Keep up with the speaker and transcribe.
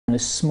a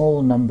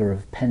small number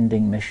of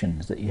pending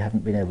missions that you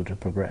haven't been able to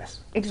progress.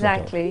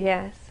 Exactly, sort of.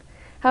 yes.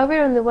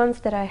 However, on the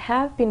ones that I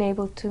have been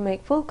able to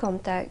make full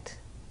contact,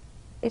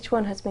 each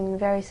one has been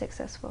very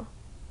successful.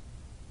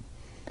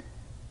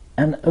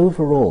 And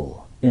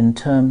overall, in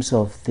terms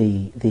of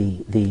the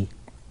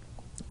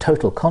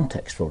total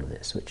context for all of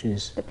this, which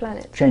is the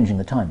planet, changing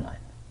the timeline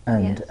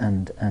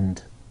and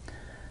yes.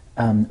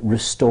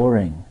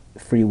 Restoring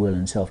free will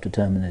and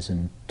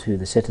self-determinism to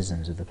the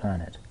citizens of the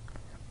planet,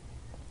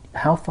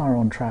 how far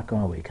on track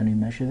are we? Can we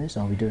measure this?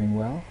 Are we doing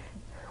well?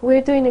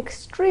 We're doing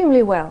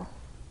extremely well,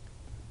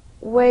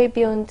 way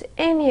beyond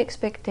any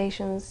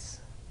expectations,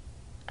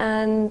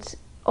 and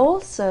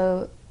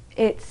also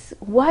it's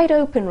wide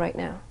open right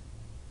now.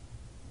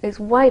 It's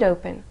wide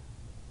open.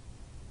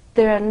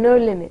 There are no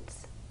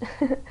limits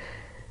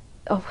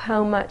of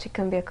how much it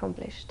can be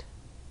accomplished.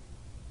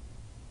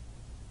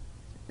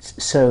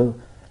 So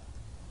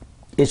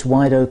it's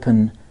wide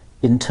open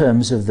in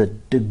terms of the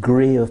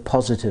degree of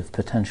positive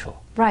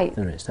potential Right.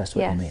 there is. That's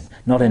what Yes. you mean.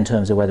 Not in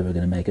terms of whether we're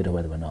going to make it or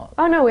whether we're not.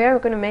 Oh no, we are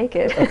going to make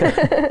it.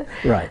 Okay.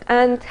 Right.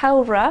 And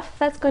how rough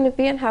that's going to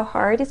be and how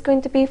hard it's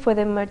going to be for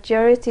the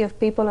majority of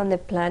people on the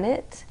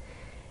planet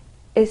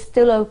is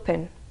still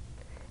open.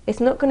 It's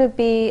not going to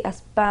be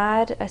as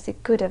bad as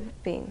it could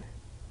have been,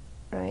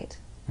 right?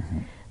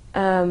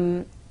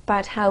 Mm-hmm.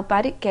 But how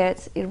bad it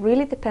gets, it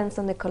really depends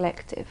on the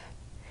collective.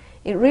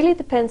 It really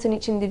depends on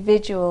each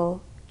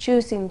individual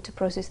choosing to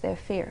process their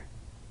fear.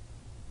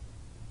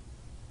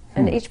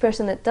 And each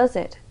person that does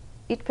it,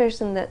 each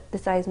person that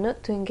decides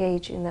not to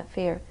engage in that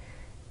fear,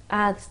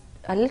 adds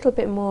a little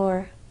bit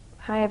more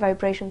higher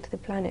vibration to the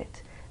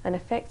planet and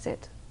affects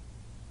it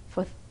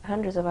for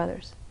hundreds of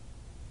others.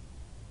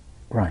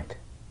 Right.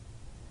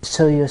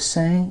 So you're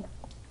saying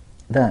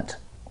that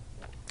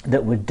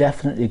we're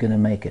definitely going to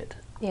make it,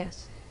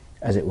 Yes.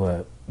 as it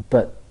were,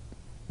 but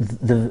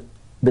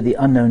the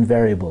unknown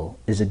variable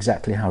is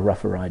exactly how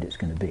rough a ride it's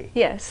going to be.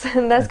 Yes,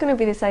 and that's going to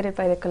be decided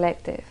by the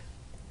collective.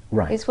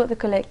 Right. It's what the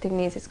collective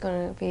needs, it's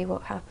going to be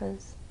what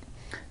happens.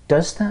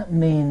 Does that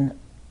mean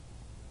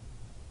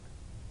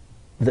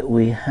that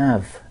we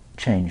have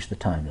changed the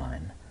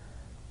timeline,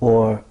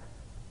 or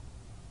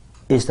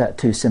is that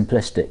too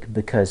simplistic,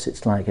 because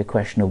it's like a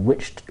question of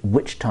which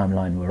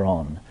timeline we're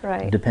on?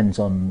 Right. Depends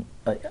on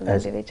The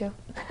individual.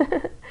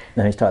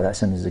 Let me start that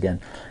sentence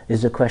again.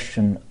 Is a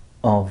question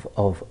of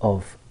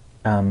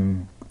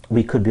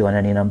we could be on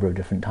any number of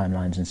different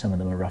timelines, and some of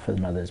them are rougher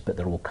than others, but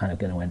they're all kind of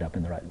going to end up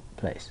in the right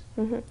place.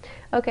 Mm-hmm.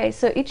 Okay,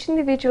 so each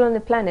individual on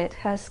the planet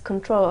has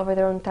control over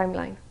their own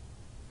timeline.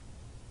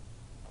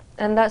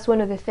 And that's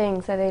one of the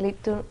things that they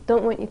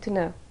don't want you to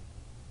know.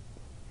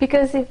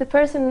 Because if the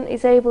person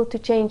is able to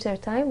change their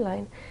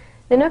timeline,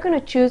 they're not going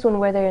to choose one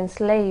where they're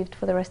enslaved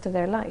for the rest of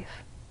their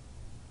life.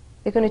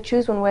 They're going to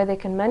choose one where they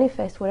can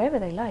manifest wherever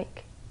they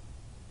like,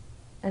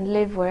 and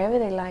live wherever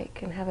they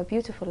like, and have a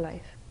beautiful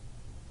life.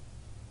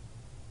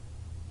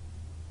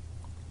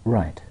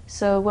 Right.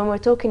 So when we're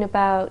talking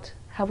about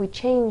have we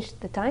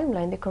changed the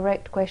timeline, the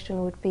correct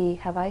question would be,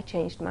 have I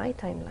changed my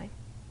timeline?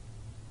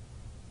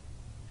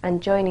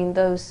 And joining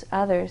those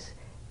others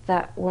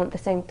that want the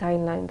same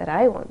timeline that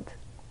I want.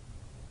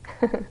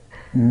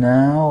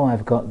 Now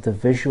I've got the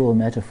visual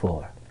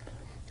metaphor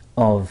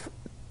of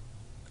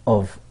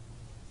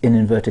in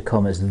inverted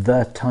commas,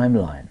 the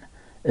timeline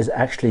as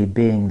actually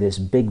being this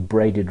big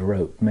braided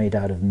rope made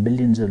out of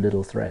millions of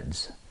little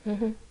threads,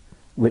 Mm-hmm.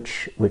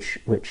 which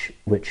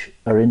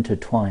are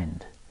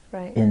intertwined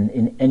Right.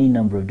 in any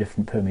number of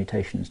different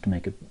permutations to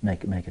make a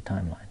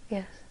timeline.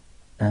 Yes.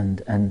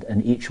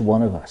 And each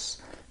one of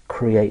us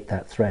create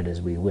that thread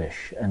as we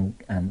wish, and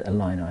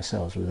align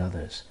ourselves with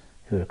others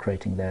who are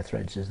creating their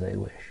threads as they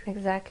wish.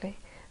 Exactly.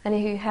 And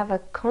if you have a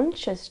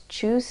conscious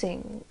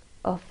choosing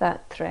of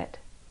that thread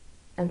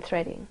and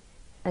threading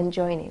and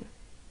joining,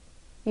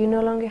 you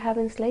no longer have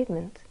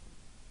enslavement.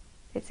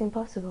 It's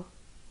impossible.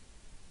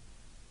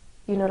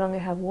 You no longer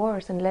have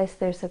wars unless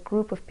there's a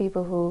group of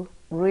people who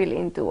really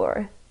into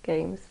war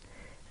games,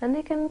 and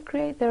they can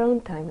create their own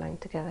timeline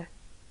together.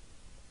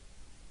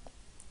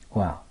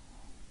 Wow.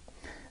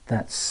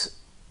 That's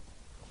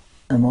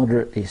a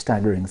moderately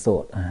staggering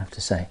thought, I have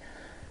to say.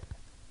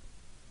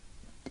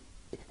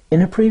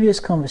 In a previous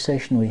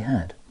conversation we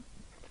had,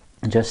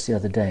 just the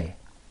other day,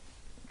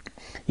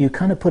 you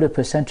kind of put a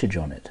percentage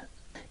on it.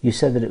 You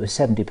said that it was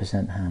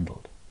 70%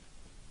 handled.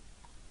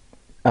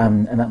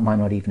 And that might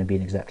not even have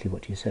been exactly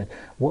what you said.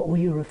 What were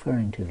you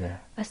referring to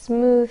there? A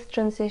smooth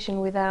transition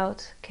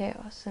without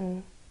chaos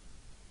and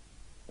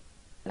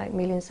like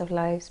millions of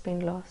lives being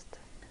lost.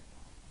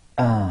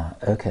 Ah,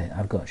 okay,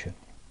 I've got you.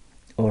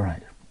 All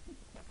right.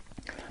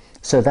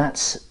 So that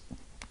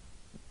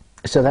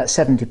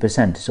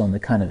 70% is on the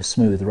kind of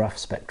smooth, rough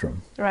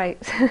spectrum. Right.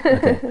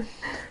 Okay.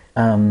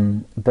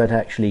 But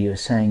actually you're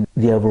saying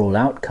the overall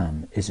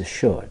outcome is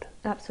assured.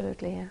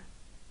 Absolutely, yeah.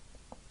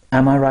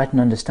 Am I right in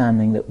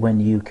understanding that when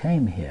you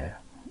came here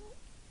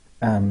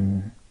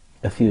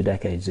a few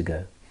decades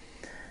ago,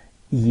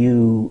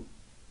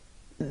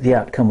 the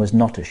outcome was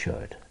not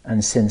assured,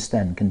 and since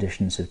then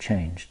conditions have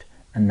changed,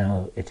 and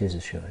now it is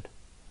assured?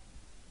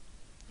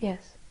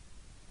 Yes.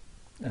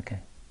 Okay.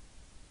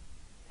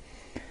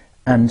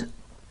 And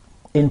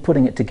in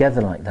putting it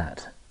together like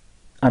that,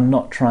 I'm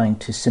not trying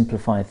to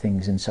simplify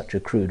things in such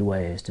a crude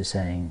way as to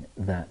saying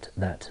that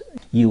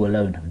you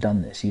alone have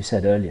done this. You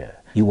said earlier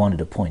you wanted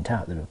to point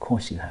out that of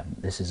course you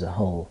haven't. This is a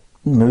whole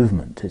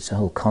movement, it's a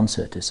whole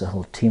concert, it's a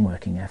whole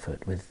team-working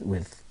effort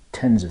with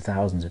tens of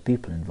thousands of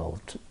people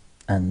involved,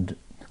 and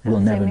we'll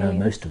never know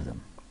most of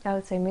them. I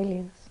would say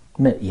millions.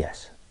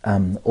 Yes,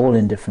 all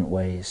in different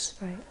ways.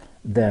 Right.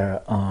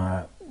 There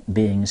are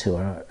beings who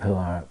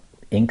are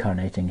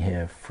incarnating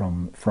here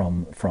from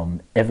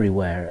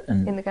everywhere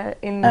and in the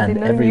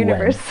known everywhere.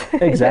 universe.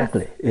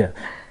 Exactly. Yeah,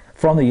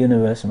 from the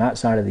universe, from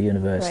outside of the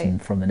universe, Right.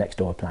 and from the next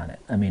door planet.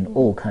 I mean,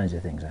 all kinds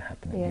of things are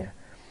happening here.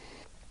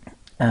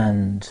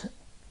 And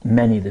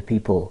many of the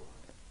people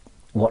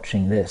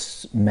watching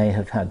this may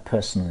have had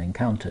personal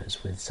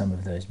encounters with some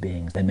of those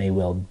beings. They may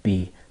well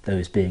be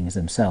those beings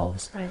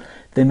themselves. Right.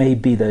 They may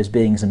be those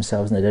beings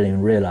themselves and they don't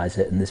even realize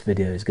it, and this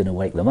video is going to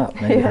wake them up.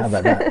 Maybe. How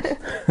about that?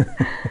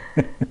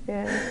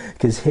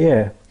 Because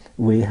here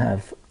we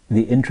have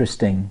the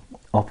interesting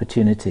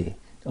opportunity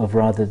of,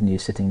 rather than you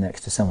sitting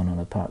next to someone on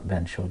a park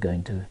bench or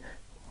going to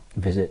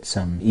visit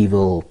some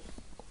evil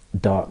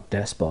dark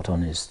despot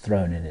on his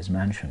throne in his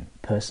mansion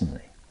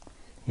personally,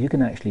 you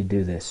can actually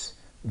do this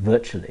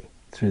virtually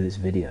through this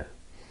video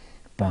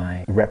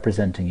by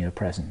representing your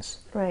presence.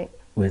 Right.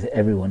 With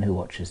everyone who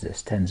watches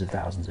this, tens of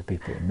thousands of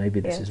people, and maybe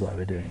this is why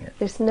we're doing it.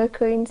 There's no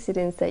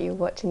coincidence that you're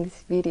watching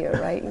this video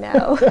right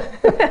now.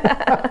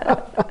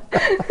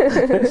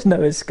 There's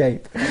no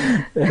escape.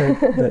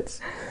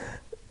 That's.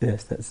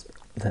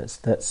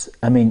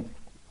 I mean,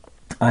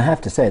 I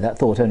have to say that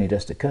thought only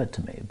just occurred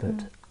to me,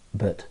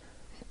 but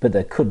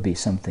there could be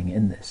something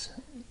in this,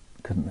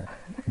 couldn't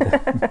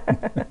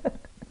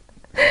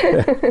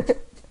there?